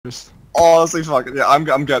Just Honestly, fucking yeah, I'm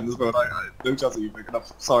getting this boat. No chance of you picking up.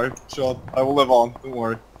 Sorry, Sean. I will live on. Don't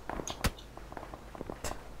worry.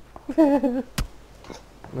 Come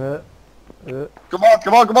on, come on,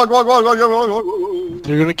 come on, come on, come on, come on, come on, come on.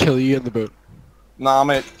 they're gonna kill you in the boat. Nah,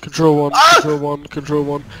 mate. Control one, Ah! control one, control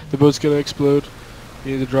one. The boat's gonna explode.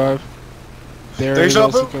 You need to drive. There Stay is sharp,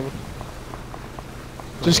 also bro. coming.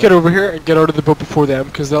 Just get over here and get out of the boat before them,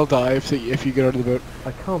 because they'll die if you get out of the boat.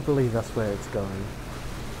 I can't believe that's where it's going.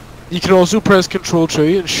 You can also press Control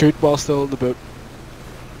 2 and shoot while still in the boat.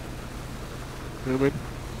 You know what I mean?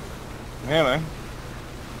 Yeah, man.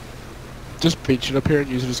 Just beach it up here and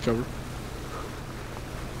use it as cover.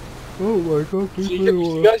 Oh my god,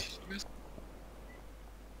 You guys.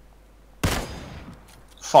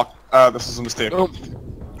 Fuck. This is a mistake. Oh.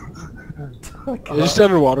 Just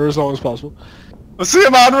underwater as long as possible. I see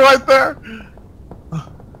a man right there. Huh.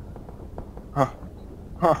 Huh.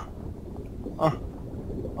 Huh. Huh.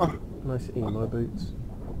 Nice emo boots.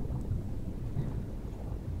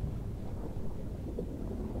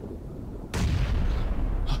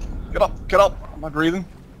 Get up, get up. Am I breathing?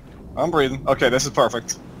 I'm breathing. Okay, this is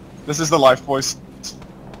perfect. This is the life, boys.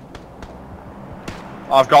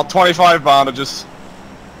 I've got 25 bandages.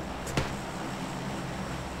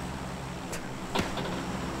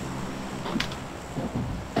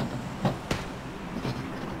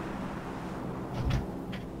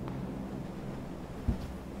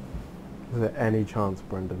 Is there any chance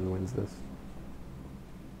Brendan wins this?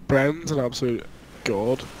 Brendan's an absolute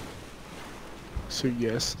god. So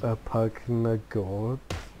yes. A Pugna god?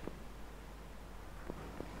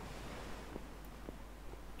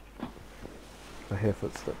 I hear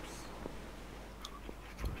footsteps.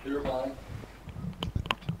 You're fine.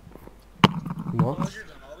 What?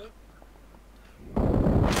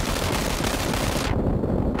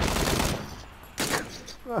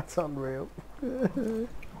 That's unreal.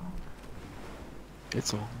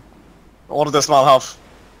 It's on. What did this man have?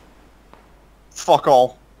 Fuck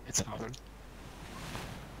all. It's on.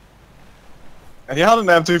 And he had an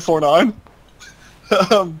M249.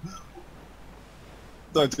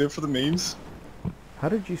 Don't do it for the memes. How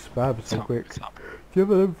did you spab so It's quick? It's on. Do you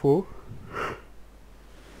have an M4?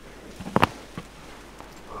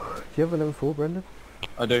 Do you have an M4, Brendan?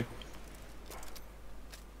 I do.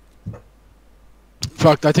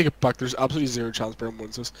 Fuck, I take it back. There's absolutely zero chance Brendan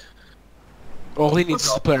wins this. All he needs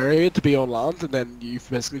is the player area to be on land, and then you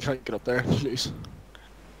basically can't get up there and lose.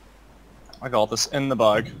 I got this in the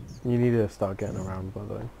bag. You need to start getting around, by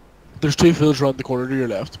the way. There's two fields around the corner to your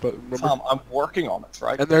left, but remember, Tom, I'm working on it,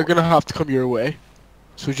 right? and they're gonna have to come your way.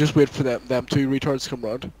 So just wait for them two retards to come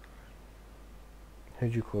round.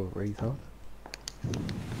 Who'd you call a retard?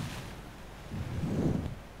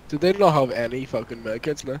 Did they not have any fucking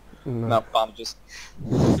medkits now? No, bandages.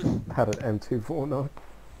 Had an M249.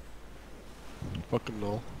 Fucking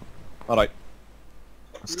no. Alright.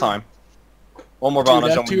 It's time. One more To your bandage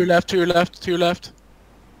left, on to your left, to your left, to your left.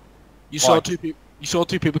 You saw Why? two people. You saw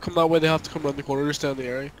two people come that way. They have to come around the corner to stay in the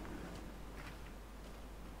area.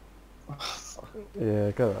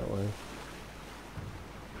 Yeah, go that way.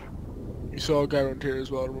 You saw a guy around here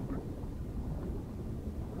as well. Remember?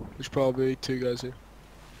 There's probably two guys here.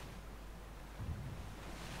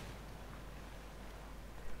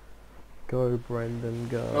 Go, Brendan,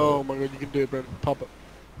 go. Oh my god, you can do it, Brendan. Pop it.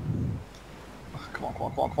 Come on, come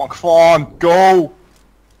on, come on, come on, come on, go!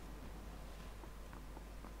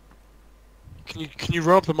 Can you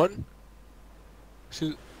run up the mountain?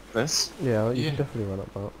 See, This? Yeah, you Yeah. can definitely run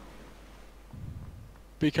up that.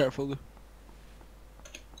 be careful though.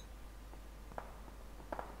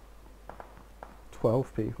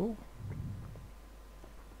 12 people?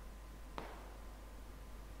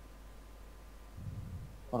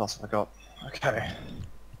 What else have I got? Okay.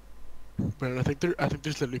 Brendan, I think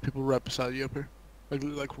there's literally people right beside you up here,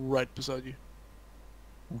 like right beside you.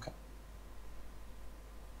 Okay.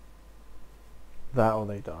 That or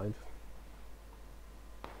they died.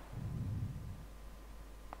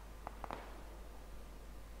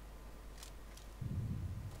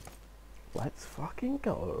 Let's fucking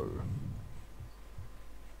go.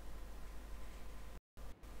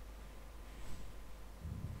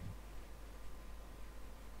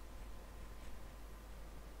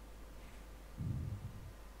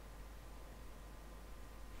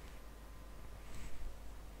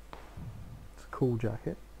 It's a cool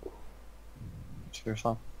jacket. Cheers,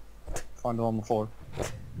 Tom. Find it on the floor.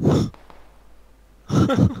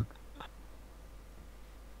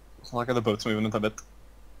 It's like the boat's moving a bit.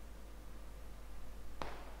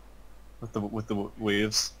 With the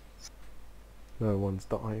waves. No one's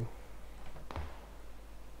dying.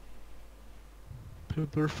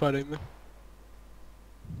 People are fighting them.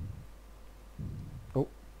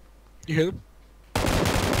 You hear them? There's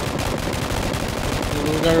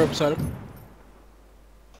another guy right beside him.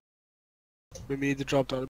 We need to drop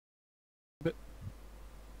down a bit.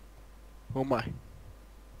 Oh my.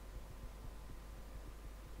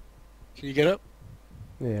 Can you get up?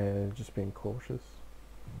 Yeah, just being cautious.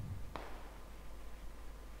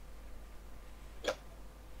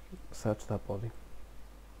 Search that body.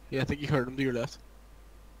 Yeah, I think you heard him to your left.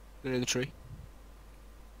 Near the tree.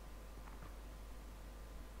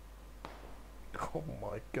 Oh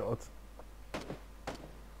my god.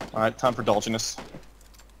 Alright, time for dulginess.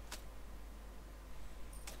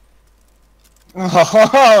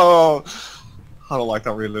 Oh, I don't like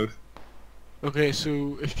that reload. Okay,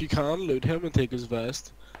 so if you can, loot him and take his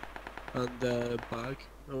vest. And bag.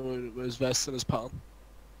 Oh, his vest and his palm.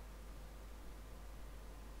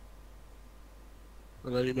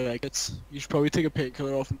 And then you make it. You should probably take a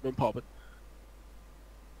painkiller off and pop it.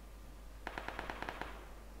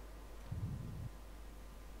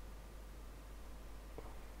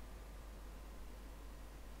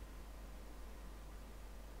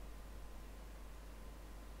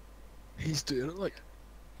 He's doing it like...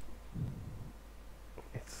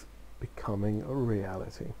 It's becoming a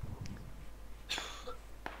reality.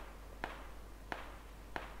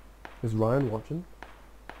 Is Ryan watching?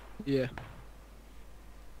 Yeah.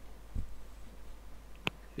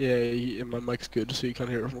 Yeah, my mic's good, so you can't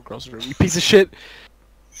hear it from across the room. You piece of shit!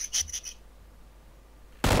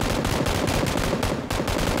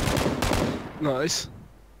 Nice.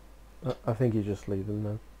 I think you just leave him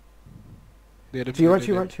now. Yeah, To your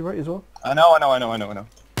right as well? I know.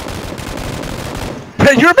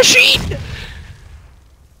 You're a machine!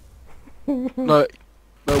 No,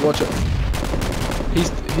 watch it.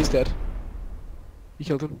 He's dead. You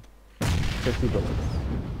killed him. 50 bullets.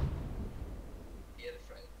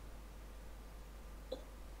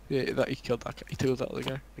 Yeah, he killed that guy. He killed that other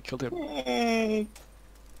guy. He killed him. You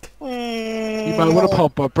might want to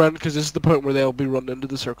pop up, Brent, because this is the point where they'll be running into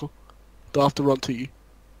the circle. They'll have to run to you.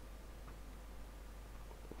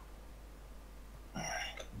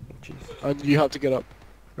 Jesus. And you have to get up,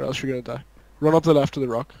 or else you're gonna die. Run up the left of the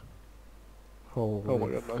rock. Holy Oh my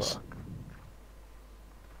god, nice. fuck.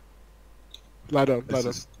 Lie down, lie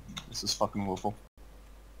down. This is fucking woeful.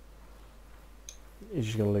 He's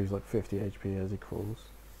just gonna lose like 50 HP as he crawls.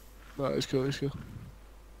 No, it's cool, it's cool.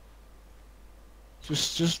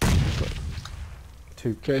 Just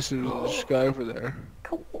Two. okay, so there's this guy over there.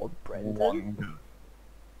 Come on, Brendan. One.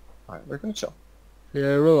 Alright, we're gonna chill.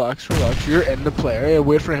 Yeah, relax. You're in the play area,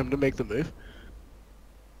 wait for him to make the move.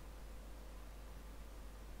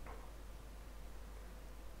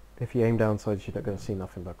 If you aim down sides, you're not gonna see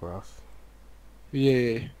nothing but grass.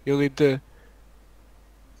 Yeah, you'll need to...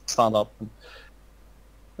 Stand up.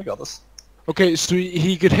 I got this. Okay, so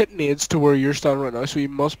he could hit nades to where you're standing right now, so he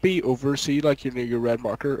must be over, see, like you're near your red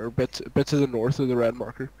marker, or a bit to the north of the red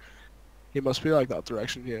marker. He must be like that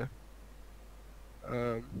direction, yeah.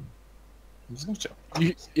 I'm just gonna chill.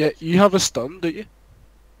 You have a stun, do you?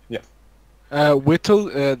 Yeah. Wait till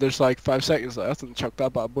there's like 5 seconds left and chuck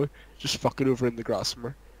that bad boy. Just fuck it over in the grass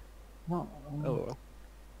somewhere. No. Oh well.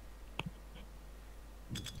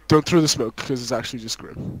 Don't throw the smoke, because it's actually just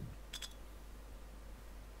grim.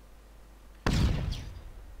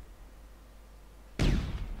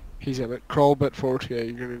 He's in it. Crawl a bit forward. Yeah,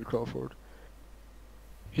 you're gonna need to crawl forward.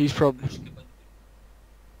 He's probably...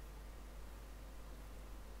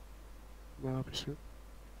 No, I'll be sure.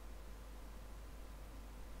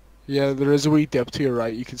 Yeah, there is a wee dip to your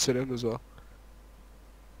right you can sit in as well.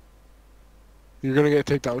 You're gonna get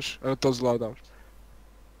take damage, and it does a lot of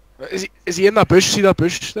damage. Is he in that bush? See that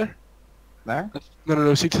bush there? There?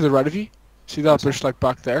 No, see to the right of you? See that bush like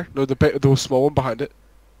back there? No, the small one behind it.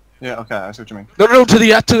 Yeah, okay, I see what you mean. No, to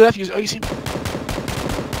the left, you see him?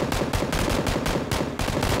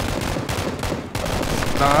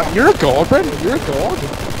 Nah, you're a god, Brendan, you're a god.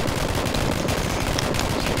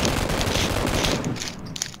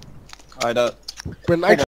 Alright, Brendan,